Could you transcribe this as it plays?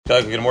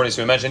Good morning.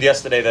 So we mentioned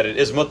yesterday that it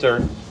is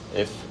mutter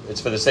if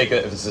it's for the sake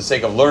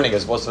of learning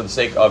as opposed to for the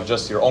sake of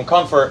just your own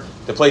comfort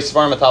to place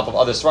svarim on top of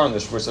other svarim. The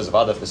Shur says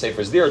about if the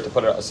sefer is there to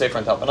put a sefer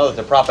on top of another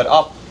to prop it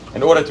up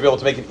in order to be able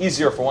to make it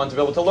easier for one to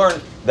be able to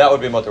learn. That would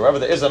be mutter. However,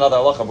 there is another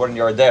halacha born in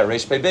Yardeh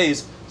Reish Pei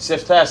Beis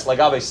Sif Tes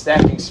Lagabe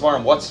stacking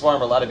svarim. What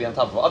svarim are allowed to be on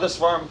top of other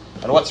svarim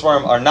and what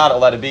svarim are not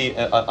allowed to be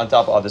on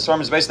top of other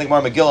svarim. Is basically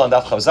Gemara Megillah and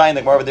Daf Chav Zayin.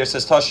 The Gemara over there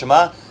says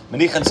Tashema.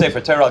 Menichan sefer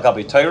Torah al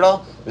gabi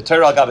Torah, the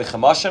Torah al gabi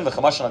Chamashin, the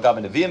Chamashin al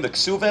gabi Neviim, the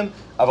Ksuvim,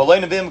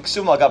 avalei Neviim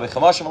Ksuvim al gabi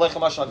Chamashin, avalei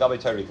Chamashin al gabi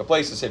Torah. You can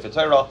place the sefer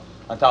Torah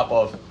on top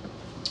of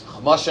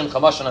Chamashin,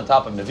 Chamashin on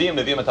top of Neviim,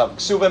 Neviim on top of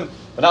Ksuvim,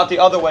 but not the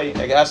other way.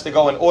 It has to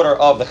go in order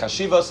of the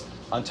Chashivas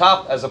on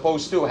top, as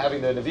opposed to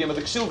having the Neviim of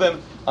the Ksuvim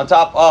on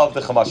top of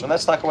the Chamashin.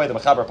 Let's talk away the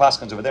Mechaber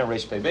Paskins over there in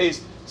Reish Pei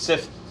Beis,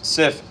 Sif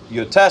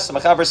Yutes. The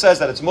Mechaber says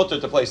that it's mutter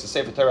to place the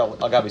Sefer Torah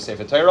al gabi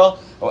Sefer Torah.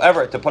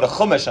 However, to put a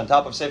Chumash on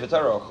top of Sefer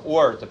Torah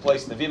or to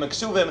place Neviim and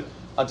Ksuvim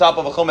on top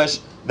of a Chumash,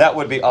 that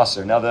would be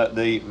Aser. Now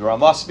the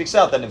Ramah speaks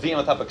out that Neviim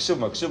on top of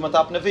Ksuvim or Ksuvim on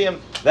top of Neviim,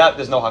 that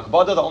there's no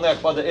Hakbada. The only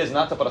Hakbada is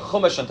not to put a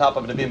Chumash on top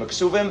of Neviim and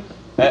Ksuvim,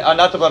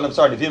 not to put,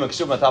 Neviim and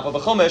Ksuvim on top of a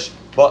Chumash,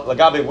 but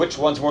Lagabe, which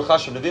one's more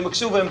Chashiv, Neviim and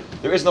Ksuvim,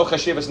 there is no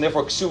Chashivas, and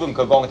therefore Ksuvim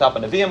could go on top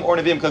of Neviim, or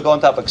Neviim could go on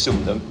top of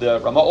Ksuvim.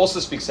 The Ramah also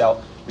speaks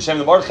out, B'Shem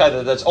the Mordechai,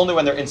 that that's only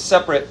when they're in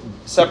separate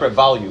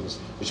values,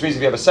 which means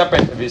if you have a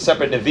separate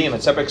Neviim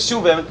and separate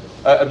Ksuvim,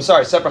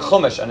 separate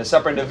Chumash and a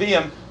separate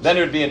Neviim, then it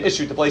would be an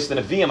issue to place the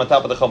Neviim on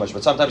top of the Chumash.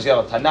 But sometimes you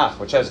have a Tanakh,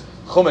 which has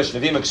Chumash,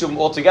 Neviim, and Ksuvim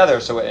all together,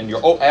 so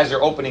as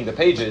you're opening the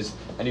pages,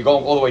 and you're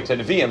going all the way to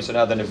Neviim, so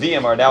now the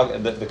Neviim are now,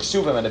 the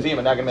Ksuvim and Neviim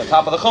are now going to be on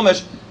top of the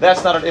Chumash.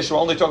 That's not an issue. We're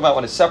only talking about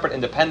when it's separate,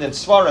 independent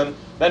Svarim,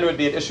 then it would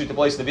be an issue to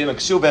place Neviim and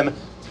Ksuvim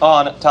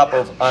on top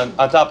of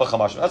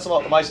Chamashin. That's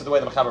the way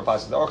the Mechaber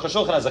passes. The Aruch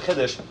HaShulchan has a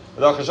chiddush,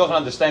 but the Aruch HaShulchan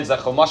understands that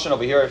Chamashin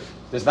over here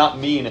does not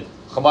mean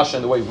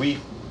Chamashin the way we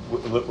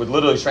would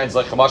literally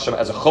translate Chamashin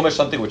as a Chumash,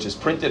 something which is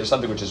printed or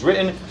something which is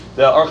written.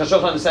 The Aruch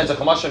HaShulchan understands that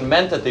Chamashin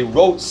meant that they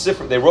wrote a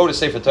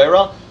Sefer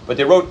Torah, but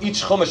they wrote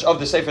each Chumash of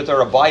the Sefer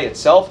Torah by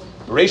itself,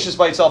 Bereshis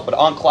by itself, but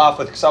on Klaf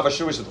with Ksav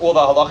Ashuris with all the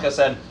halachas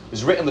and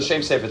is written the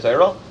Shem Sefer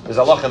Torah. There's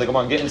a halacha in the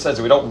Gemara in Gittin says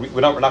that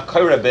we're not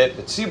kaira a bit,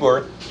 but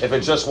tzibur, if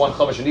it's just one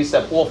chumash, it needs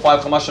to have all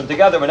 5 chumashim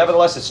together. But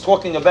nevertheless, it's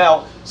talking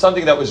about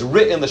something that was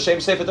written the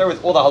Shem Sefer Torah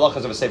with all the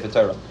halachas of a Sefer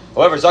Torah.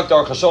 However, Zak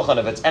Aruch HaShulchan,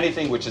 if it's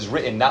anything which is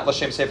written not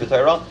l'Shem Sefer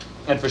Torah,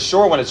 and for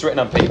sure when it's written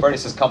on paper, and it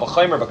says Kal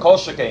V'Chaymer V'Kol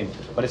Shekaim,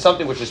 but it's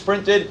something which is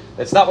printed,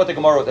 that's not what the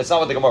Gemara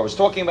was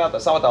talking about.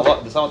 That's not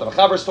what the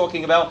Mechaber is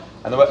talking about.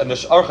 And the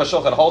Aruch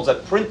HaShulchan holds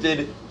that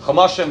printed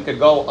chumashim could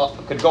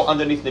go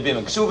underneath Neviim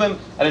and Ksuvim,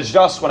 and it's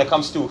just when it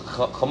comes to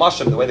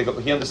chumashim, the way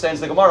he understands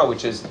the Gemara,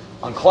 which is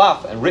on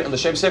Klaf and written the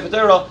Shem Sefer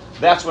Torah,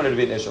 that's when it would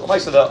be an issue.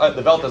 So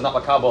the Velt is not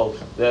makabel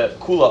the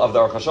kula of the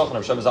Aruch HaShulchan.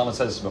 Rav Shlomo Zalman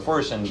says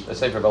Mefurish in the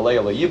Sefer Balei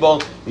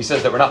Yibol. He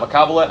says that we're not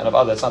makabel it, and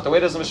about that's not the way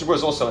it is. And Mishabur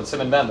is also in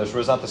Siman Mem. The Mishabur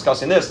is not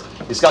discussing this,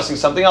 he's discussing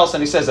something else,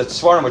 and he says that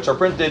Svarim which are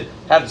printed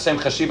have the same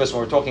chashivas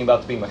when we're talking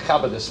about being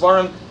makabel the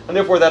Svarim, and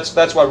therefore that's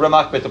why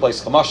Ramak bit to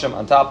place chumashim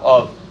on top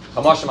of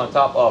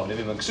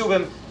Neviim and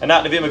Ksuvim, and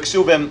not Neviim and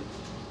Ksuvim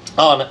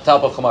on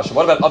top of Chamashim.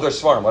 What about other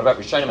Svarim? What about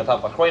Rishonim on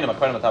top of Achronim?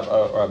 Achronim on top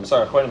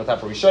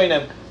of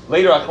Rishonim,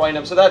 later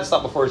Achronim. So that's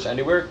not before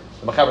anywhere.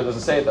 The Mechaber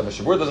doesn't say it. The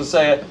Mishabur doesn't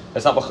say it.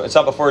 It's not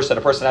before that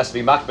a person has to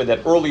be makbid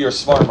that earlier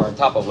Svarim are on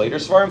top of later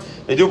Svarim.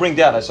 They do bring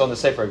down. I saw in the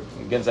Sefer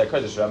Genzei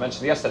Kodesh I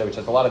mentioned yesterday, which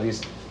has a lot of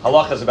these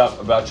halachas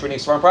about treating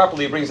Svarim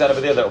properly. He brings that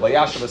over there that Rabbi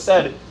Yashiv has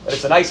said that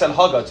it's a nice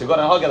Halchah to go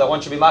to Halchah that one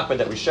should be makbid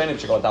that Rishonim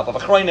should go on top of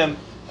Achronim.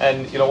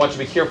 And one should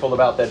be careful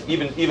about that.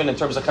 Even in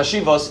terms of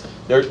chashivos,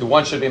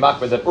 one should be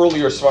makbid that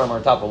earlier svarim are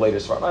on top of later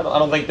svarim. I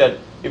don't think that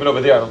even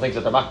over there. I don't think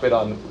that they're makbid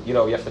on. You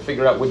have to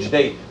figure out which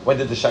date. When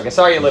did the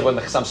Shagasarya live? When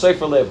the Chassam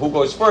Sofer live? Who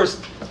goes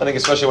first? I think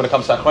especially when it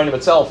comes to Achronim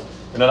itself,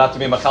 not to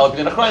be machalik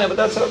between Achronim, but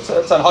that's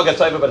on Hagat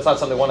Taiva, but it's not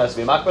something one has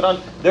to be makbid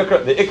on.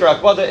 The Ikar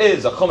Akbada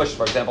is a chumash,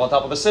 for example, on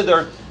top of a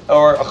siddur,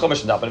 or a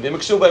chumash on top of a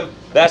Ksubim.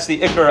 That's the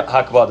Ikar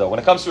Hakbada. When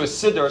it comes to a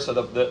siddur, so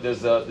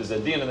there's a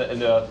din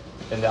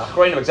in the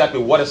Achronim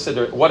exactly what a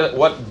siddur,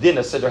 what din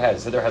a siddur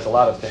has. Siddur has a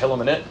lot of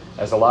tehillim in it,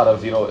 has a lot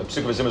of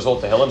Psukim V'Zim is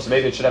all tehillim, so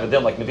maybe it should have a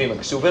din like Neviim and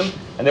Ksubim,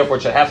 and therefore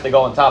it should have to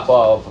go on top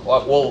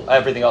of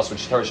everything else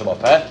which Torah Shabbat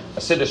Peh. A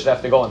siddur should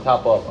have to go on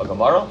top of a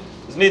Gemara.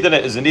 Is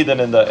a nidan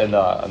in the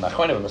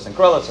Achronim and Mesen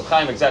Krella, so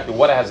Chaim exactly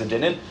what it has a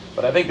din in.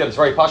 But I think that it's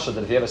very pashut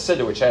that if you have a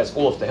siddur which has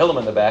all of the Tehillim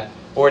in the back,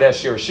 or it has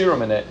Shir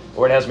Shirim in it,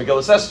 or it has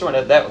Megillah Esther in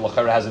it, that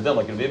L'chara has a din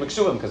like in Neviim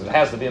Ksuvim, because it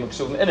has the Neviim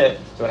Ksuvim in it,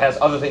 so it has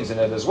other things in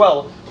it as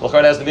well.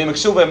 L'chara has the Neviim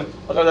Ksuvim.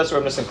 L'chara that's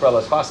where Mesen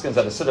Krella is paskins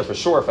that a siddur for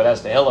sure if it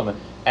has Tehillim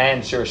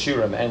and Shir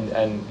Shirim and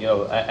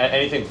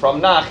anything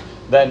from Nach,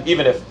 then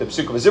even if the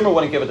Psukim V'Zimra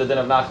wouldn't give it the din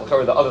of Nach,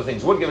 the other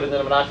things would give it the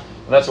din of Nach,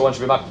 and that's why one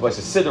should be makbid to place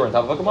a siddur on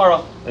top of a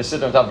Gemara, and a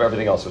siddur on top of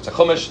everything else. So it's a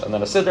chumash, and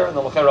then a siddur, and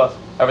then l'chera,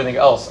 everything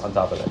else on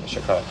top of it.